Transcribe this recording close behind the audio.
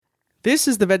This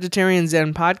is the Vegetarian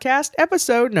Zen Podcast,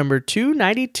 episode number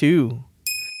 292.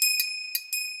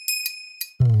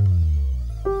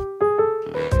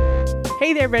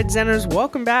 Hey there, Veg Zenners.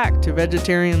 Welcome back to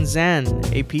Vegetarian Zen,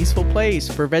 a peaceful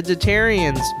place for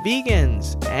vegetarians,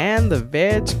 vegans, and the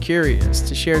veg curious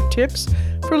to share tips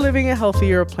for living a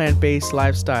healthier plant-based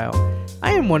lifestyle.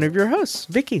 I am one of your hosts,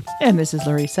 Vicky. And this is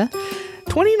Larissa.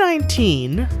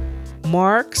 2019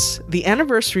 marks the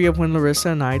anniversary of when Larissa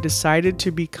and I decided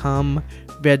to become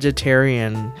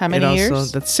vegetarian. How many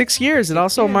years? That's 6 years. It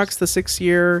also marks the 6th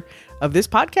year of this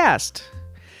podcast.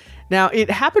 Now, it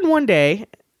happened one day,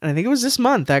 and I think it was this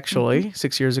month, actually,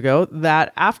 6 years ago,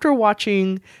 that after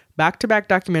watching back-to-back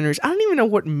documentaries, I don't even know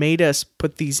what made us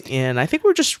put these in. I think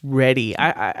we're just ready.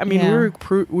 I mean,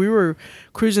 we were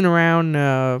cruising around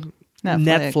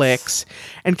Netflix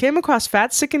and came across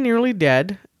Fat, Sick, and Nearly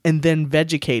Dead, and then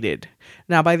Vegucated.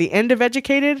 Now, by the end of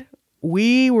Vegucated,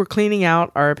 we were cleaning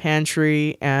out our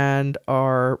pantry and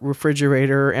our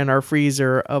refrigerator and our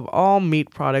freezer of all meat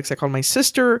products. I called my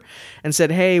sister and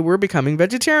said, hey, we're becoming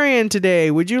vegetarian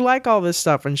today. Would you like all this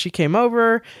stuff? And she came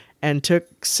over and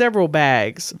took several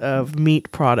bags of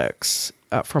meat products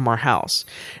from our house.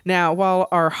 Now, while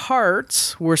our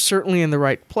hearts were certainly in the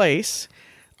right place,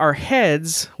 our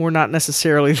heads were not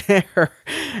necessarily there.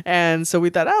 And so we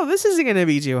thought, oh, this isn't going to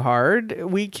be too hard.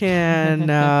 We can,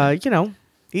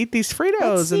 eat these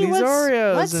Fritos and these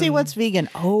Oreos. Let's see what's vegan.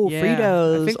 Oh, yeah.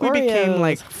 Fritos, I think Oreos. We became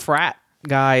like frat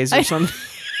guys or something.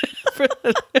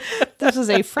 This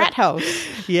is a frat house.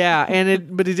 Yeah,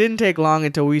 but it didn't take long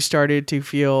until we started to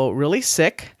feel really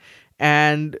sick.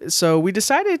 And so we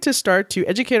decided to start to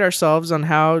educate ourselves on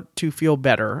how to feel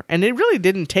better. And it really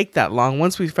didn't take that long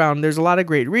once we found there's a lot of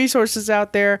great resources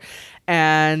out there.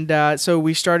 And so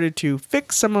we started to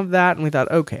fix some of that. And we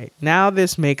thought, okay, now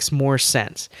this makes more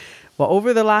sense. Well,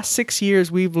 over the last 6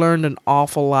 years, we've learned an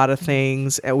awful lot of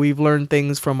things. And we've learned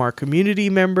things from our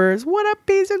community members. What up,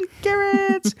 peas and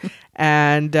carrots?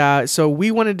 And so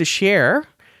we wanted to share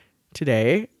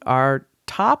today our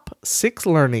top 6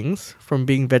 learnings from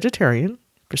being vegetarian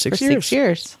for 6 years. 6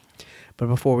 years. But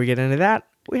before we get into that,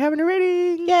 we have a new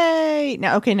rating. Yay!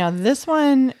 Now this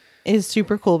one is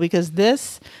super cool because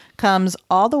this comes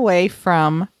all the way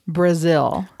from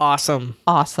Brazil. Awesome.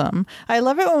 I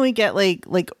love it when we get like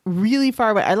really far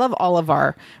away. I love all of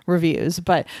our reviews,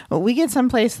 but we get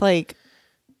someplace like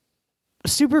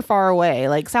super far away,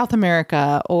 like South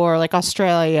America or like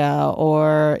Australia,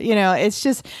 or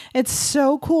it's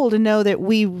so cool to know that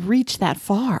we reach that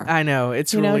far. I know,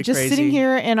 it's really just crazy. Sitting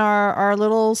here in our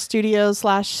little studio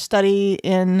 / study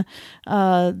in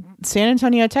San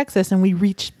Antonio, Texas, and we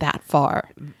reached that far.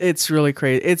 It's really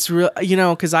crazy. It's real,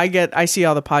 because I see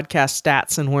all the podcast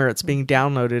stats and where it's being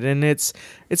downloaded, and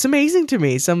it's amazing to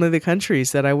me. Some of the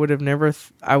countries that I would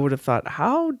have thought,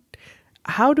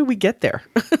 how do we get there?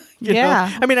 You know?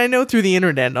 I mean, I know through the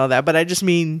internet and all that, but I just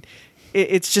mean,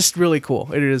 it's just really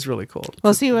cool. It is really cool.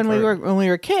 Well, see, when we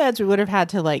were kids, we would have had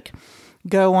to like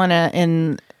go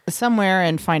in somewhere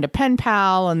and find a pen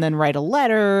pal and then write a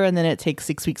letter, and then it takes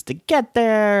 6 weeks to get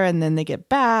there, and then they get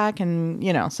back, and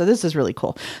so this is really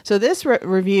cool. So this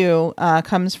review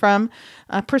comes from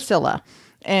Priscilla,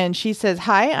 and she says,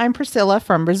 "Hi, I'm Priscilla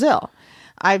from Brazil.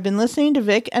 I've been listening to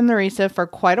Vic and Larissa for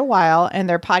quite a while, and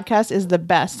their podcast is the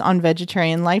best on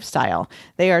vegetarian lifestyle.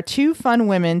 They are 2 fun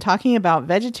women talking about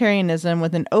vegetarianism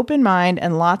with an open mind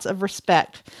and lots of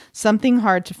respect, something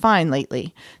hard to find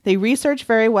lately. They research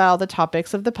very well the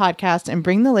topics of the podcast and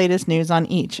bring the latest news on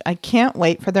each. I can't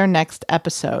wait for their next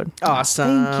episode."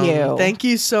 Awesome. Thank you. Thank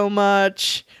you so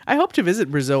much. I hope to visit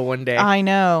Brazil one day. I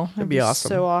know. That'd be awesome.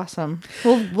 So awesome.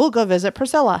 We'll go visit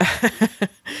Priscilla.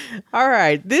 All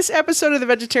right. This episode of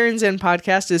the Vegetarian Zen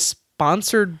Podcast is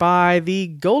sponsored by the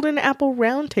Golden Apple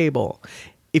Roundtable.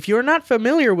 If you're not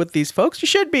familiar with these folks, you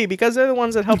should be, because they're the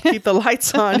ones that help keep the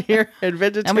lights on here at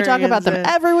Vegetarian And we talk about them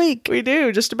every week. We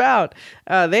do, just about.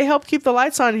 They help keep the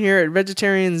lights on here at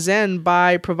Vegetarian Zen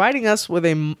by providing us with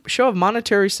a show of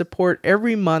monetary support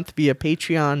every month via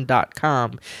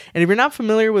Patreon.com. And if you're not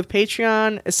familiar with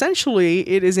Patreon, essentially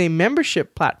it is a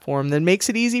membership platform that makes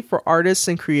it easy for artists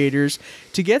and creators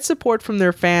to get support from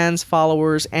their fans,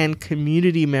 followers, and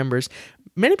community members.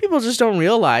 Many people just don't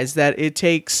realize that it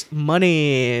takes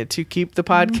money to keep the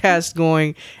podcast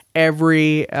going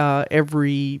every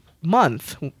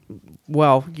month.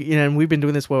 Well, we've been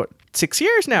doing this, 6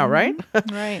 years now, right?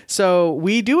 Right. So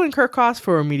we do incur costs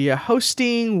for media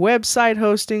hosting, website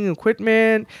hosting,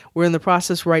 equipment. We're in the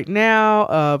process right now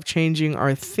of changing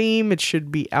our theme. It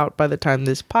should be out by the time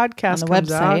this podcast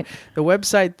comes out. The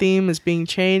website theme is being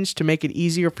changed to make it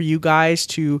easier for you guys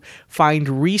to find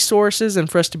resources and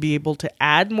for us to be able to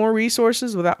add more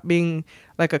resources without being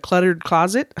like a cluttered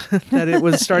closet that it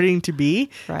was starting to be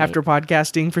after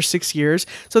podcasting for 6 years.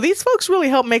 So these folks really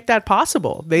help make that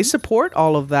possible. They support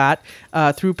all of that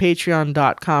through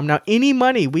patreon.com. Now, any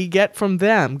money we get from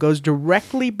them goes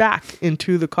directly back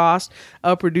into the cost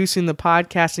of producing the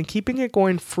podcast and keeping it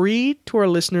going free to our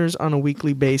listeners on a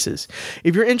weekly basis.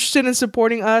 If you're interested in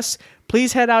supporting us,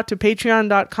 please head out to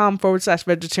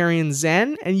patreon.com/vegetarian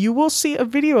zen, and you will see a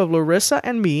video of Larissa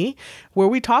and me where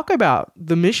we talk about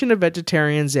the mission of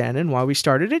Vegetarian Zen and why we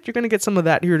started it. You're going to get some of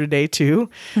that here today too.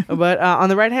 But on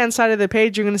the right-hand side of the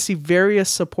page, you're going to see various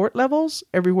support levels,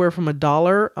 everywhere from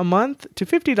 $1 a month to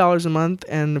 $50 a month,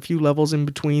 and a few levels in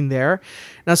between there.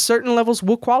 Now, certain levels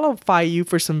will qualify you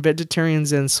for some Vegetarian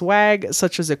Zen swag,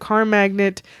 such as a car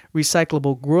magnet,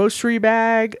 recyclable grocery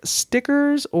bag,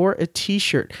 stickers, or a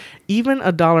t-shirt. Even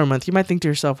 $1 a month. You might think to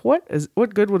yourself, what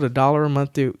good would $1 a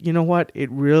month do? You know what? It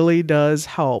really does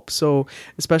help. So,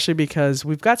 especially because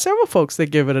we've got several folks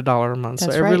that give it $1 a month.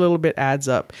 That's so every right. little bit adds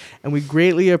up. And we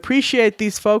greatly appreciate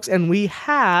these folks. And we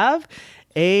have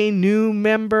a new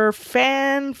member.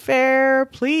 Fanfare,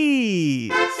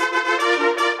 please.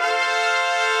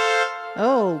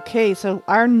 Okay, so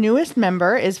our newest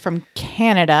member is from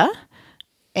Canada,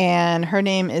 and her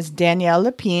name is Danielle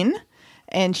Lepine,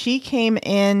 and she came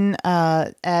in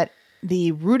at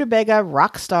the Rutabaga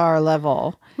Rockstar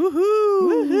level. Woohoo!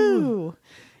 Woohoo!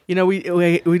 You know, we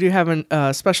do have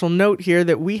a special note here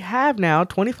that we have now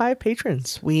 25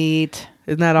 patrons. Sweet.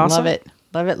 Isn't that awesome? Love it.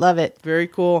 Love it. Love it. Very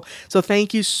cool. So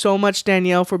thank you so much,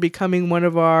 Danielle, for becoming one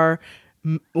of the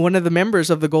members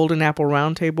of the Golden Apple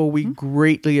Roundtable. We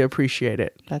greatly appreciate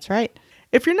it. That's right.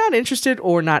 If you're not interested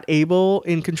or not able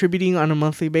in contributing on a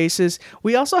monthly basis,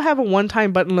 we also have a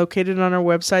one-time button located on our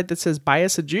website that says Buy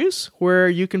Us a Juice, where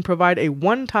you can provide a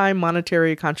one-time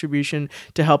monetary contribution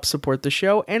to help support the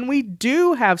show. And we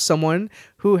do have someone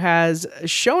who has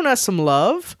shown us some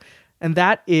love, and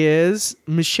that is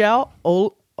Michelle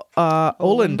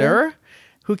Olander,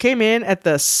 who came in at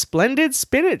the Splendid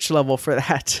Spinach level for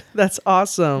that. That's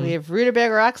awesome. We have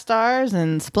Rutabaga Rockstars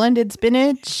and Splendid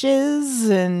Spinaches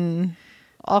and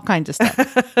all kinds of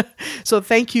stuff. So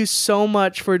thank you so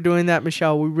much for doing that,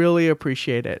 Michelle. We really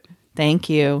appreciate it. Thank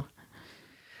you.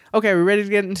 Okay, we're ready to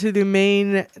get into the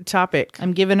main topic.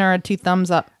 I'm giving her a 2 thumbs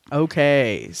up.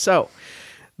 Okay, so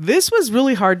this was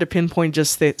really hard to pinpoint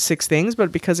just 6 things,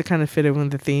 but because it kind of fit in with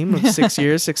the theme of 6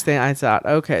 years, 6 things, I thought,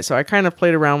 okay, so I kind of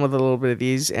played around with a little bit of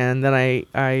these, and then we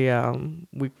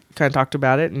kind of talked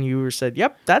about it, and you said,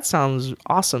 yep, that sounds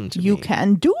awesome to me. You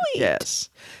can do it.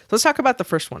 Yes. So let's talk about the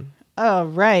first one. Oh,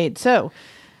 right. So,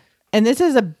 and this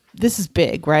is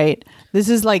big, right? This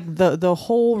is like the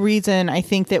whole reason I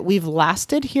think that we've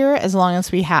lasted here as long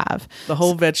as we have. The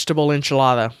whole vegetable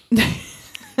enchilada.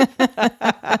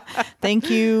 Thank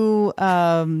you,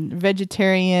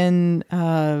 vegetarian,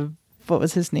 what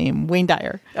was his name? Wayne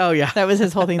Dyer. Oh, yeah. That was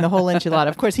his whole thing, the whole enchilada.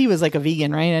 Of course, he was like a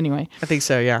vegan, right? Anyway. I think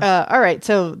so, yeah. All right.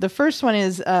 So the first one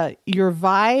is your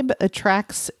vibe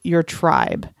attracts your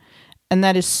tribe. And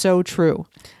that is so true.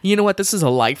 You know what? This is a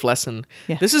life lesson.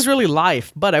 Yeah. This is really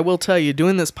life. But I will tell you,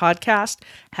 doing this podcast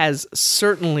has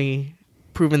certainly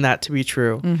proven that to be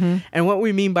true. Mm-hmm. And what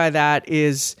we mean by that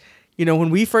is, you know, when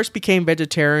we first became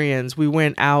vegetarians, we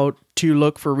went out to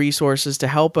look for resources to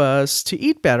help us to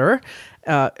eat better.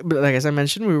 But like as I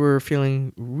mentioned, we were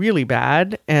feeling really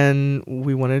bad, and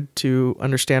we wanted to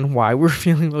understand why we were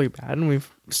feeling really bad. And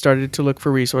we've started to look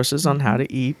for resources on how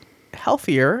to eat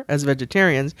healthier as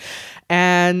vegetarians.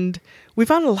 And we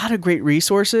found a lot of great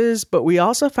resources, but we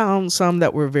also found some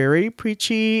that were very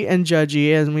preachy and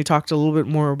judgy. And we talked a little bit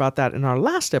more about that in our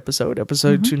last episode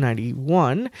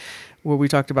 291, where we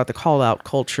talked about the call out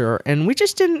culture. And we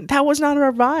just that was not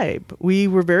our vibe. We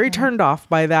were very turned off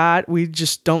by that. We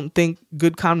just don't think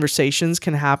good conversations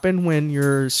can happen when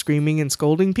you're screaming and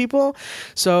scolding people.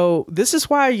 So this is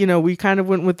why, you know, we kind of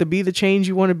went with the be the change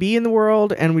you want to be in the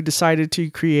world. And we decided to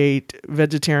create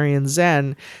Vegetarian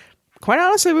Zen. quite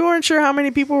honestly, we weren't sure how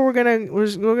many people were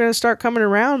gonna start coming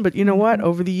around. But you know what?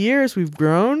 Over the years, we've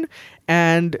grown.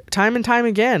 And time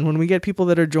again, when we get people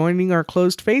that are joining our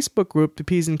closed Facebook group, the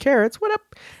Peas and Carrots, what up?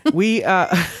 We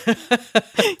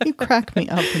You crack me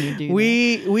up when you do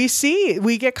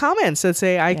we get comments that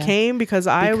say, I came because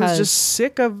I was just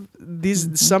sick of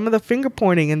these some of the finger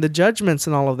pointing and the judgments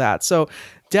and all of that. So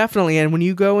definitely, and when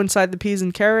you go inside the Peas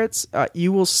and Carrots,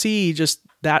 you will see just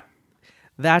that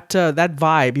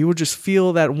vibe. You will just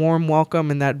feel that warm welcome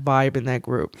and that vibe in that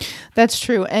group. That's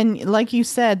true. And like you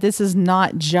said, this is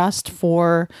not just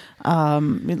for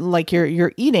like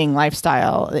your eating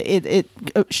lifestyle. It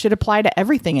should apply to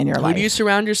everything in your life. Who do you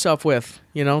surround yourself with?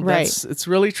 You know, it's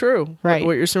really true. Right.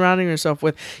 What you're surrounding yourself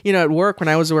with. You know, at work, when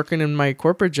I was working in my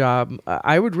corporate job,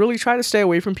 I would really try to stay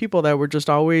away from people that were just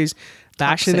always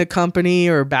bashing the company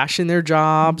or bashing their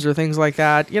jobs or things like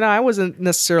that. You know, I wasn't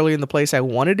necessarily in the place I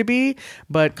wanted to be,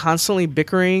 but constantly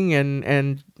bickering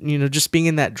and you know, just being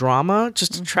in that drama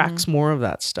just attracts more of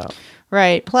that stuff.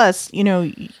 Right. Plus, you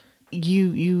know,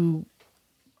 you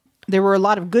there were a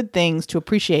lot of good things to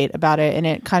appreciate about it, and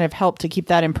it kind of helped to keep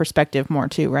that in perspective more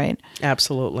too, right?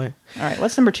 Absolutely. All right,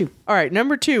 what's number 2? All right,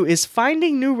 number 2 is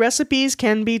finding new recipes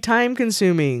can be time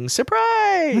consuming.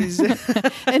 Surprise!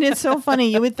 And it's so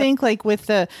funny. You would think like with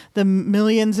the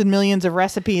millions and millions of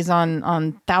recipes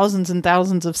on thousands and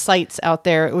thousands of sites out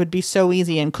there, it would be so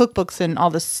easy, and cookbooks and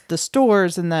all the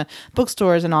stores and the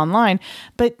bookstores and online.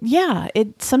 But yeah,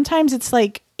 sometimes it's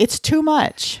like, it's too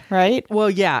much, right? Well,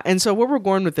 yeah. And so where we're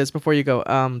going with this before you go,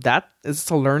 that is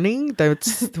a learning.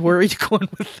 That's where are you going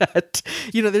with that?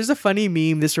 You know, there's a funny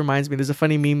meme. This reminds me, there's a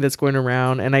funny meme that's going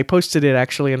around, and I posted it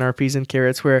actually in our Peas and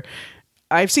Carrots, where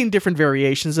I've seen different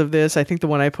variations of this. I think the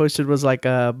one I posted was like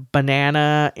a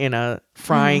banana in a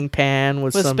frying pan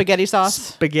with some spaghetti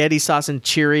sauce and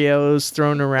Cheerios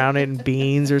thrown around it and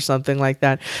beans or something like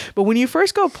that. But when you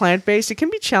first go plant-based, it can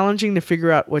be challenging to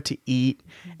figure out what to eat.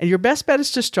 And your best bet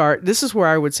is to start. This is where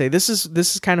I would say this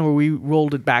is kind of where we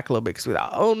rolled it back a little bit, because we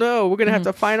thought, oh no, we're going to have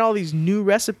to find all these new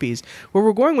recipes. Where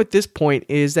we're going with this point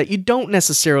is that you don't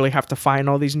necessarily have to find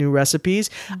all these new recipes.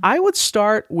 I would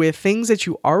start with things that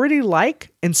you already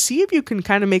like and see if you can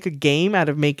kind of make a game out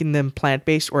of making them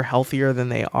plant-based or healthier than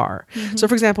they are. So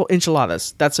for example,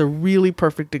 enchiladas. That's a really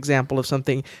perfect example of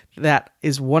something that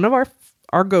is one of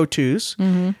our go-tos.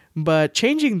 But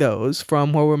changing those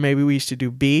from where maybe we used to do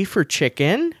beef or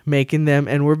chicken, making them,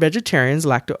 and we're vegetarians,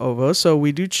 lacto-ovo, so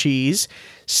we do cheese.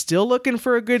 Still looking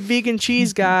for a good vegan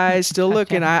cheese, guys. Still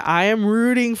looking. I am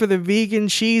rooting for the vegan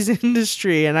cheese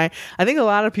industry, and I think a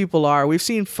lot of people are. We've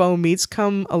seen faux meats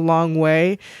come a long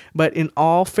way, but in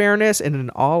all fairness and in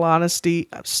all honesty,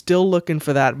 I'm still looking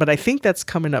for that. But I think that's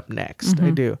coming up next.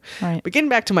 I do. Right. But getting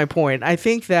back to my point, I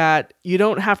think that you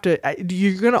don't have to.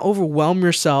 You're going to overwhelm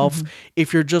yourself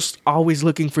if you're just always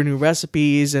looking for new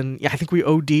recipes. And I think we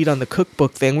OD'd on the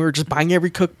cookbook thing. We were just buying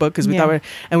every cookbook because we thought,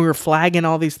 and we were flagging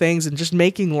all these things and just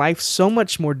making life so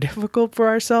much more difficult for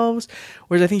ourselves.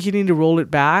 Whereas I think you need to roll it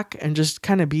back and just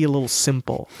kind of be a little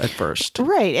simple at first.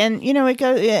 Right. And you know, it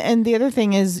goes, and the other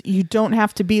thing is, you don't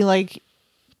have to be like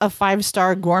a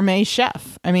 5-star gourmet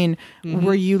chef. I mean,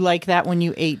 were you like that when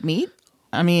you ate meat?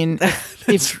 I mean,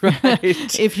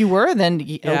 if you were, then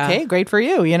okay, great for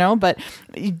you, you know, but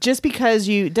just because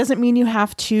doesn't mean you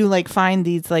have to like find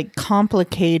these like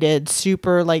complicated,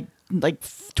 super like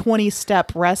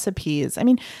 20-step recipes. I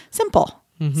mean, simple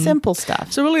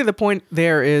stuff. So really the point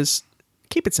there is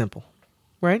keep it simple,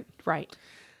 right? Right.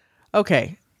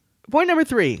 Okay. Point number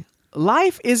 3.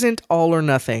 Life isn't all or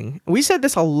nothing. We said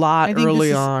this a lot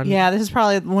early on. Yeah, this is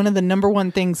probably one of the number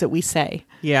one things that we say.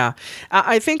 Yeah.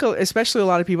 I think especially a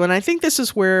lot of people, and I think this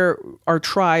is where our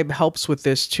tribe helps with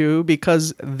this too,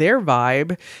 because their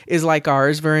vibe is like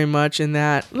ours very much in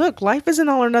that, look, life isn't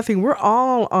all or nothing. We're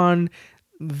all on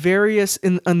various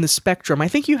on the spectrum. I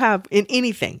think you have in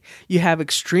anything, you have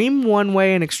extreme one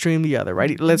way and extreme the other,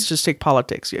 right? Let's just take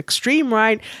politics. Extreme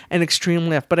right and extreme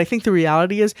left. But I think the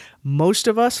reality is most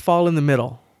of us fall in the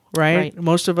middle. Right?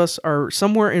 Most of us are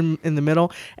somewhere in the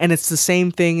middle, and it's the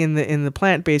same thing in the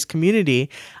plant-based community.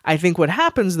 I think what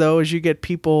happens though is you get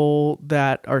people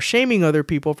that are shaming other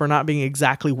people for not being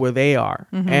exactly where they are.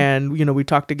 And you know, we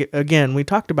talked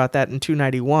about that in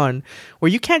 291,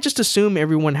 where you can't just assume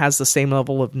everyone has the same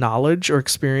level of knowledge or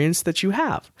experience that you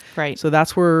have. Right. So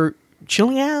that's where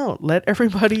chilling out, let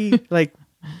everybody like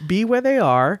be where they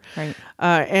are. Right.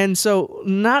 And so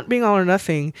not being all or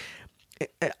nothing.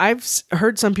 I've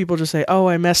heard some people just say, oh,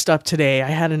 I messed up today. I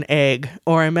had an egg,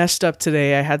 or I messed up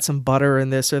today. I had some butter in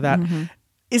this or that.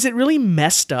 Is it really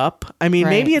messed up? I mean,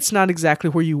 maybe it's not exactly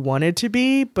where you want it to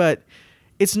be, but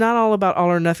it's not all about all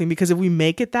or nothing, because if we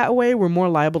make it that way, we're more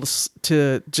liable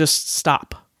to just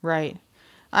stop. Right.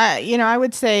 I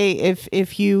would say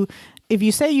if you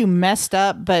say you messed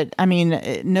up, but I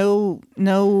mean,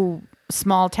 no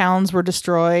small towns were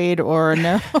destroyed, or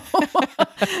no,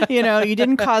 you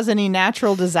didn't cause any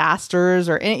natural disasters,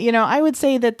 or I would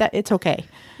say that it's okay.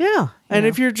 Yeah. And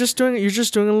if you're just doing it, you're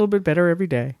just doing a little bit better every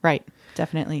day. Right.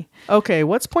 Definitely. Okay.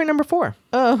 What's point number 4?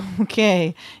 Oh,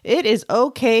 okay. It is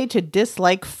okay to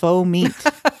dislike faux meat.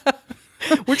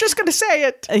 We're just going to say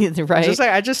it. Right. Just like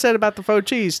I just said about the faux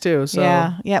cheese too. So.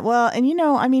 Yeah. Well,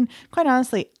 and quite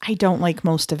honestly, I don't like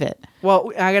most of it.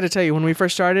 Well, I got to tell you, when we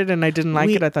first started and I didn't like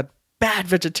it, I thought, bad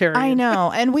vegetarian. I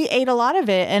know. And we ate a lot of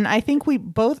it. And I think we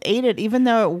both ate it, even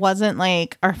though it wasn't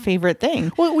like our favorite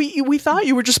thing. Well, we thought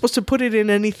you were just supposed to put it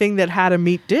in anything that had a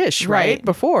meat dish, right?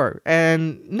 Before.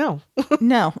 And no.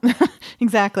 No,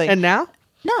 exactly. And now?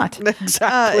 Not.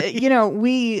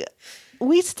 Exactly.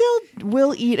 We still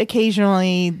will eat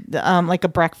occasionally, like a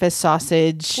breakfast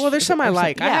sausage. Well, there's some I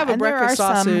like. Yeah, I have a breakfast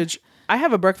sausage. I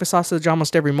have a breakfast sausage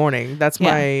almost every morning. That's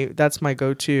my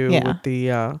go-to with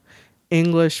the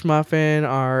English muffin,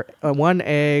 or 1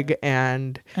 egg,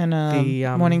 and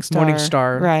the Morning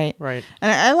Star. Right.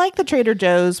 And I like the Trader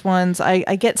Joe's ones.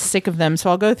 I get sick of them,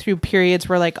 so I'll go through periods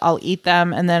where like I'll eat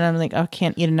them, and then I'm like, oh, I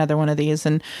can't eat another one of these,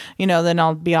 and then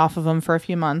I'll be off of them for a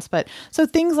few months. But so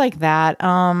things like that.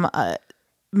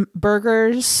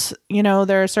 Burgers,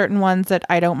 there are certain ones that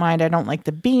I don't mind. I don't like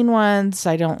the bean ones.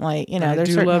 I don't like,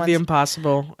 there's certain love ones. the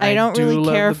Impossible. I don't really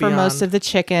care for Beyond. most of the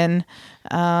chicken.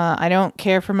 I don't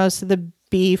care for most of the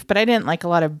beef, but I didn't like a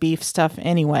lot of beef stuff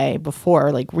anyway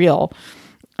before, like real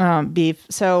beef.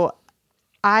 So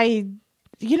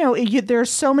there are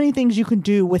so many things you can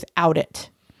do without it.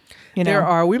 There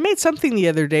are. We made something the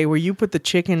other day where you put the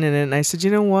chicken in it, and I said, you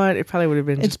know what? It probably would have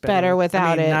been it's just better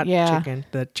without it. Not yeah. chicken.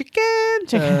 The chicken.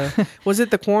 Was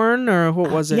it the corn, or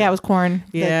what was it? Yeah, it was corn.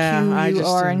 Yeah, the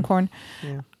QUR and corn.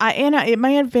 Yeah. It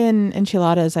might have been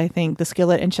enchiladas. I think the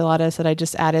skillet enchiladas that I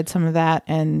just added some of that,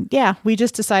 and we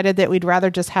just decided that we'd rather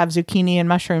just have zucchini and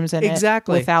mushrooms in it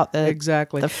without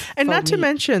the and not to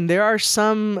mention, there are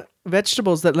some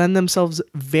vegetables that lend themselves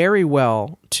very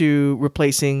well to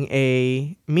replacing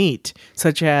a meat,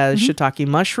 such as shiitake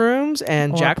mushrooms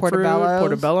and jackfruit,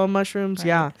 portobello mushrooms. Right.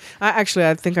 Yeah, I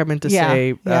think I meant to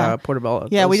say portobello.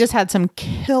 Yeah, we just had some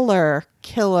killer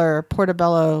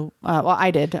portobello. Well, I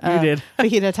did. You did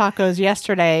fajita tacos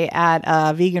yesterday at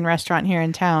a vegan restaurant here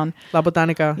in town, La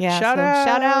Botanica. Yeah, shout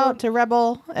out to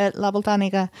Rebel at La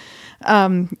Botanica.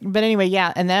 But anyway,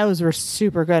 and those were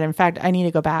super good. In fact, I need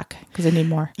to go back because I need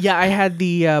more. Yeah, I had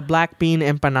the black bean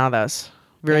empanadas.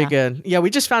 Very good. Yeah, we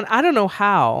just found, I don't know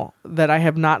how, that I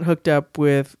have not hooked up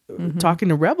with talking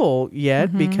to Rebel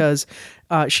yet, because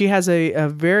she has a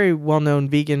very well-known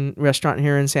vegan restaurant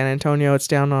here in San Antonio. It's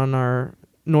down on our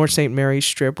North St. Mary's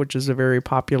Strip, which is a very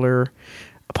popular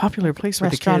place for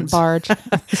the kids. Barge.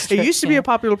 It used to be a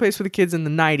popular place for the kids in the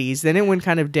 90s. Then it went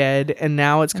kind of dead, and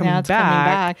now it's coming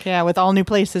back. Yeah, with all new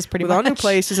places, much. With all new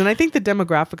places, and I think the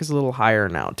demographic is a little higher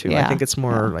now, too. Yeah. I think it's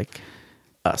more like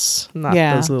us, not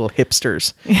those little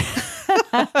hipsters.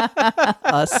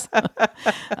 Us.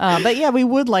 But we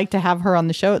would like to have her on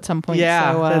the show at some point.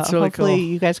 Yeah, so, that's really hopefully cool.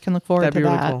 You guys can look forward That'd to be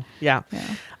that. really cool. Yeah.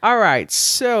 All right,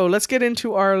 so let's get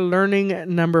into our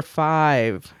learning number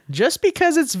 5. Just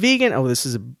because it's vegan, this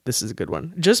is a good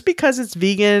one. Just because it's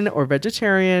vegan or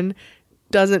vegetarian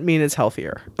doesn't mean it's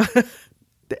healthier.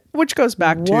 Which goes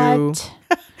back to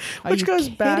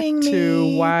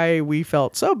why we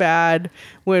felt so bad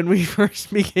when we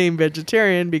first became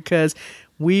vegetarian, because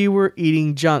we were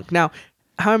eating junk. Now,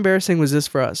 how embarrassing was this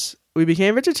for us? We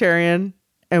became vegetarian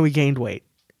and we gained weight.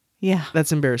 Yeah.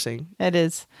 That's embarrassing. It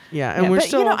is. Yeah. And we're but,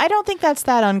 still... I don't think that's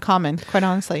that uncommon, quite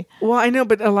honestly. Well, I know,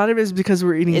 but a lot of it is because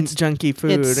we're eating junky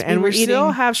food. And we still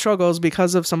have struggles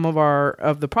because of some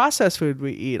of the processed food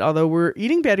we eat. Although we're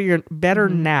eating better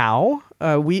now.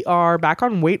 We are back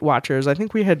on Weight Watchers. I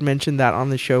think we had mentioned that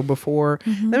on the show before.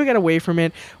 Then we got away from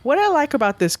it. What I like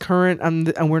about this current,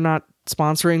 and we're not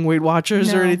sponsoring Weight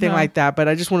Watchers or anything like that, but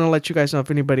I just want to let you guys know if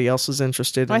anybody else is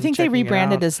interested. I think they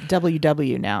rebranded as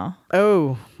WW now.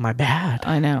 Oh, my bad.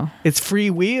 I know. It's free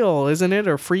wheel, isn't it?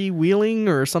 Or free wheeling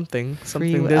or something.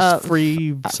 Something. There's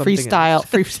free something.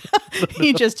 Freestyle.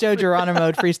 You just Joe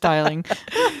Geronimo freestyling.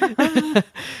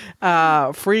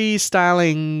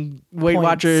 Freestyling Weight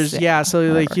Watchers. Yeah.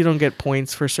 So like you don't get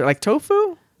points for like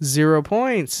tofu. 0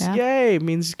 points. Yeah. Yay.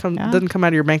 Means doesn't come out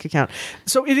of your bank account.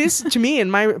 So it is, to me,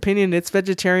 in my opinion, it's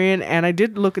vegetarian. And I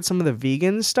did look at some of the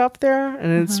vegan stuff there,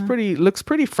 and it's looks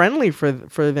pretty friendly for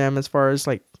them as far as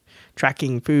like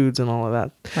tracking foods and all of that.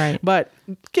 Right. But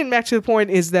getting back to the point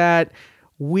is that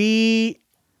we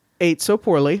ate so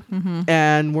poorly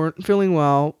and weren't feeling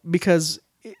well because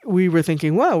we were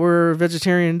thinking, well, we're a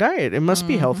vegetarian diet. It must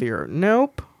be healthier.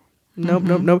 Nope.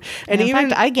 And in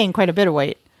fact, I gained quite a bit of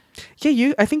weight.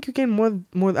 Yeah, I think you gained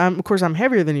more. Of course, I'm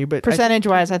heavier than you, but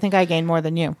percentage-wise, I think I gained more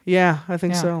than you. Yeah, I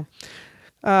think so.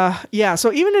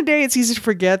 So even today, it's easy to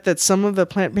forget that some of the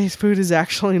plant-based food is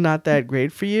actually not that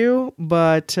great for you.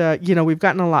 But we've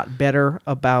gotten a lot better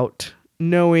about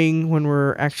knowing when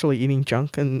we're actually eating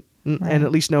junk, and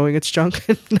at least knowing it's junk,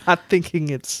 and not thinking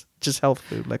it's just health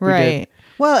food like we did.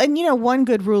 Well, and one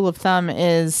good rule of thumb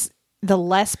is the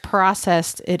less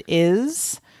processed it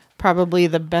is, probably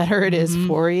the better it is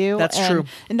for you. That's true.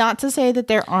 And not to say that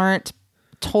there aren't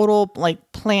total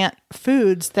like plant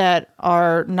foods that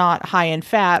are not high in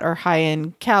fat or high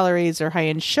in calories or high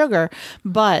in sugar,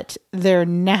 but they're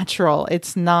natural.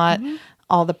 It's not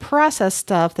all the processed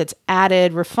stuff that's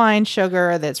added refined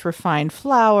sugar, that's refined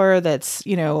flour, that's,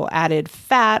 added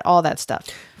fat, all that stuff.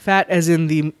 Fat as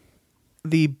in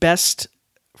the best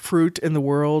fruit in the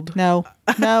world. No.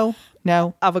 Avocado?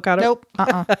 Nope.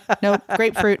 Nope.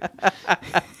 Grapefruit.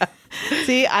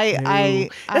 See,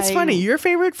 That's funny. Your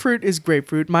favorite fruit is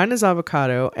grapefruit. Mine is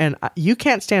avocado, and you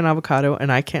can't stand avocado,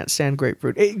 and I can't stand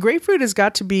grapefruit. Grapefruit has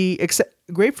got to be,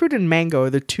 grapefruit and mango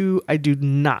are the two I do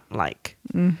not like.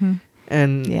 Mm-hmm.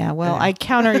 And yeah, well, I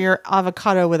counter your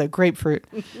avocado with a grapefruit.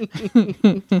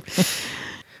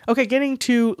 Okay, getting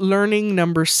to learning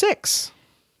number 6.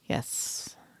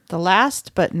 Yes. The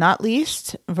last but not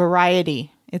least,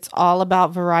 variety. It's all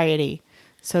about variety.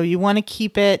 So you want to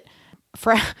keep it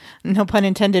no pun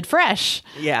intended, fresh.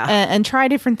 Yeah. And try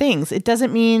different things. It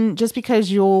doesn't mean just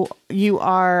because you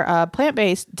are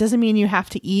plant-based doesn't mean you have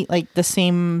to eat like the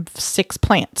same 6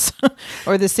 plants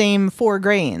or the same 4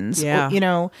 grains. Yeah.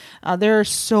 There are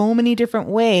so many different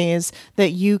ways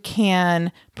that you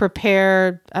can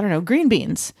prepare, green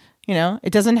beans.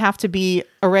 It doesn't have to be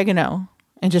oregano.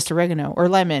 And just oregano or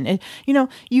lemon.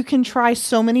 You can try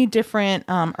so many different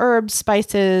herbs,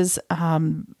 spices,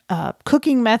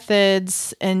 cooking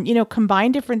methods, and,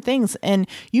 combine different things. And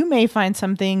you may find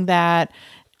something that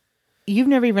you've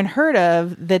never even heard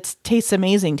of that tastes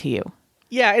amazing to you.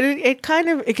 Yeah, it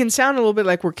can sound a little bit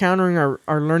like we're countering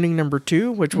our learning number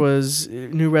 2, which was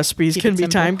new recipes can be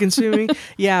time consuming.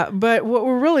 Yeah, but what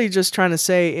we're really just trying to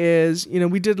say is,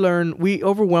 we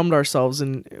overwhelmed ourselves,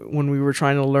 and when we were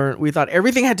trying to learn, we thought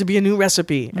everything had to be a new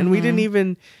recipe, and we didn't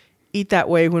even eat that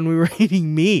way when we were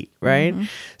eating meat, right?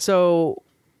 So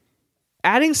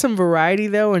adding some variety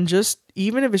though, and just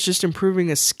even if it's just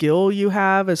improving a skill you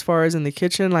have as far as in the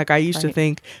kitchen, like I used to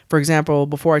think, for example,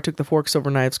 before I took the Forks Over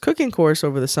Knives cooking course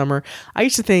over the summer, I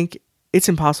used to think it's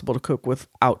impossible to cook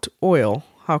without oil.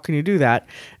 How can you do that?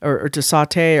 Or to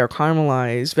saute or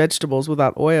caramelize vegetables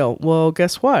without oil? Well,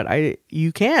 guess what?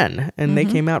 You can, and they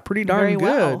came out pretty darn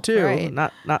good too. Right.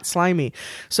 Not slimy.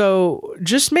 So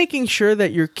just making sure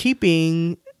that you're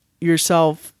giving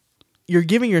yourself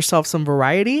some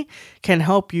variety can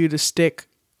help you to stick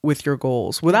with your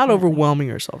goals without overwhelming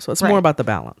yourself. So it's more about the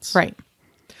balance. Right.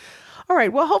 All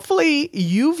right. Well, hopefully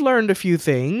you've learned a few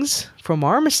things from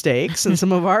our mistakes and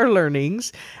some of our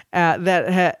learnings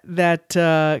that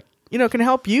can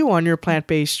help you on your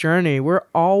plant-based journey. We're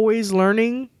always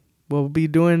learning. We'll be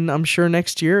doing, I'm sure,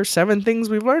 next year, 7 things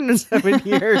we've learned in 7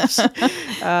 years.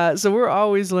 So we're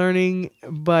always learning,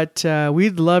 but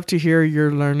we'd love to hear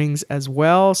your learnings as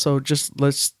well. So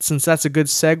since that's a good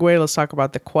segue, let's talk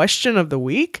about the question of the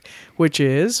week, which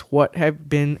is, what have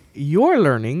been your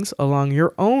learnings along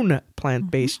your own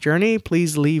plant-based journey?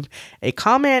 Please leave a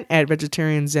comment at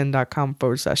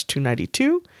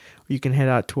vegetarianzen.com/292. You can head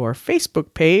out to our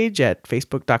Facebook page at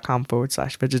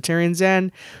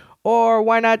facebook.com/vegetarianzen. Or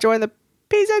why not join the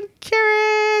Peas and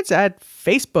Carrots at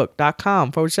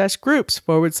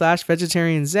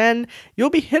facebook.com/groups/vegetarian zen.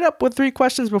 You'll be hit up with 3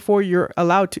 questions before you're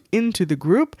allowed into the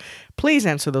group. Please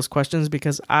answer those questions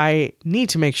because I need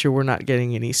to make sure we're not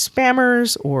getting any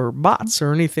spammers or bots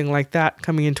or anything like that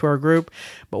coming into our group.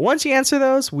 But once you answer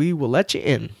those, we will let you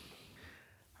in.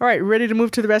 All right, ready to move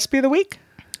to the recipe of the week?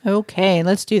 Okay,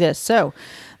 let's do this. So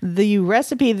the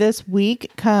recipe this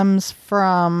week comes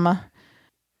from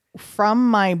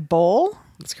my bowl.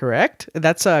 That's correct.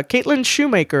 That's Caitlin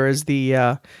Shoemaker is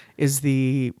the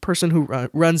person who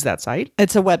runs that site.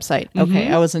 It's a website. Okay,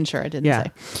 I wasn't sure. I didn't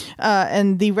say.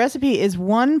 And the recipe is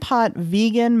 1-pot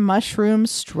vegan mushroom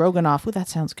stroganoff. Ooh, that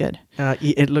sounds good.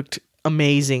 It looked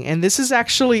amazing. And this was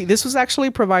actually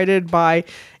provided by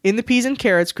in the Peas and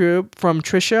Carrots group from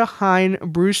Trisha Hine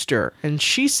Brewster. And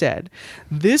she said,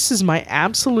 "This is my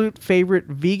absolute favorite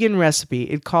vegan recipe.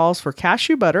 It calls for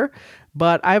cashew butter,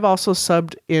 But I've also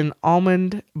subbed in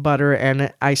almond butter,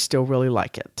 and I still really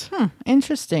like it.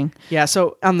 Interesting. Yeah,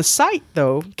 so on the site,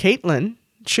 though, Caitlin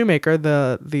Shoemaker,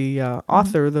 the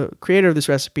author, the creator of this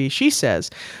recipe, she says,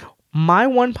 my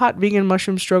one-pot vegan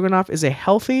mushroom stroganoff is a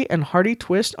healthy and hearty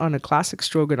twist on a classic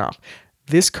stroganoff.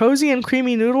 This cozy and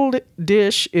creamy noodle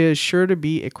dish is sure to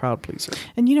be a crowd pleaser.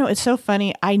 And you know, it's so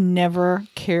funny. I never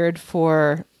cared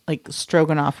for like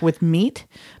stroganoff with meat,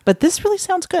 but this really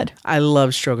sounds good. I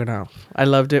love stroganoff. I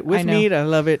loved it with I know. meat. I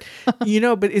love it.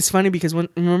 But it's funny because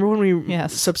remember when we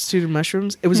Yes. substituted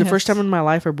mushrooms? It was the first Yes. time in my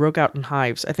life I broke out in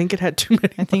hives. I think it had too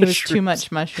many I think mushrooms. it was too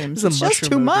much mushrooms. It's a It's just mushroom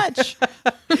too movie. much.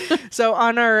 So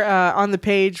on our on the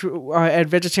page at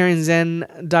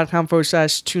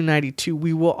vegetarianzen.com/292,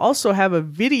 we will also have a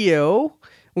video.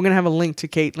 We're going to have a link to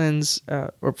Caitlin's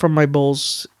or from my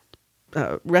bowls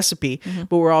recipe,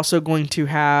 but we're also going to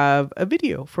have a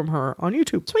video from her on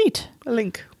YouTube. Sweet. A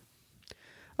link.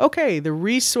 Okay, the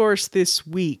resource this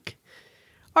week.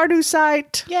 Our new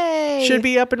site Yay. should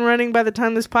be up and running by the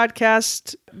time this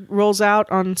podcast rolls out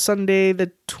on Sunday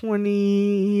the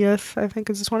 20th. I think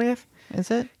it's the 20th. Is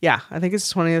it? Yeah, I think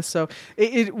it's the 20th. So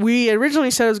we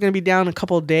originally said it was going to be down a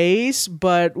couple of days,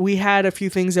 but we had a few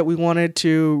things that we wanted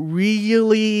to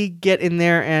really get in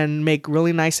there and make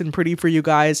really nice and pretty for you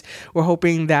guys. We're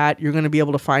hoping that you're going to be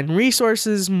able to find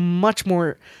resources much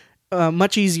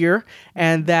easier,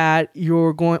 and that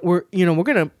we're going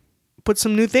to put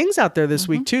some new things out there this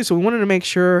week too. So we wanted to make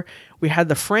sure we had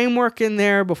the framework in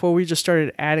there before we just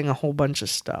started adding a whole bunch of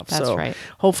stuff. That's so right.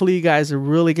 Hopefully you guys are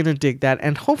really going to dig that.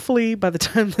 And hopefully by the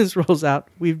time this rolls out,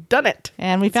 we've done it.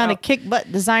 And we found a kick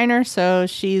butt designer, so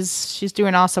she's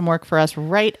doing awesome work for us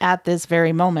right at this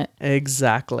very moment.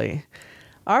 Exactly.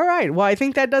 All right. Well, I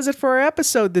think that does it for our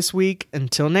episode this week.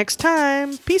 Until next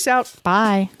time, peace out.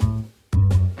 Bye.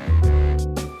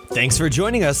 Thanks for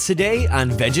joining us today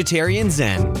on Vegetarian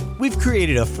Zen. We've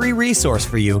created a free resource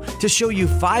for you to show you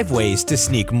 5 ways to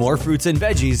sneak more fruits and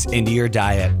veggies into your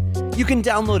diet. You can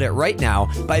download it right now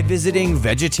by visiting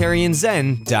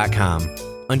vegetarianzen.com.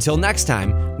 Until next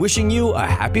time, wishing you a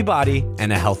happy body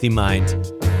and a healthy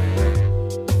mind.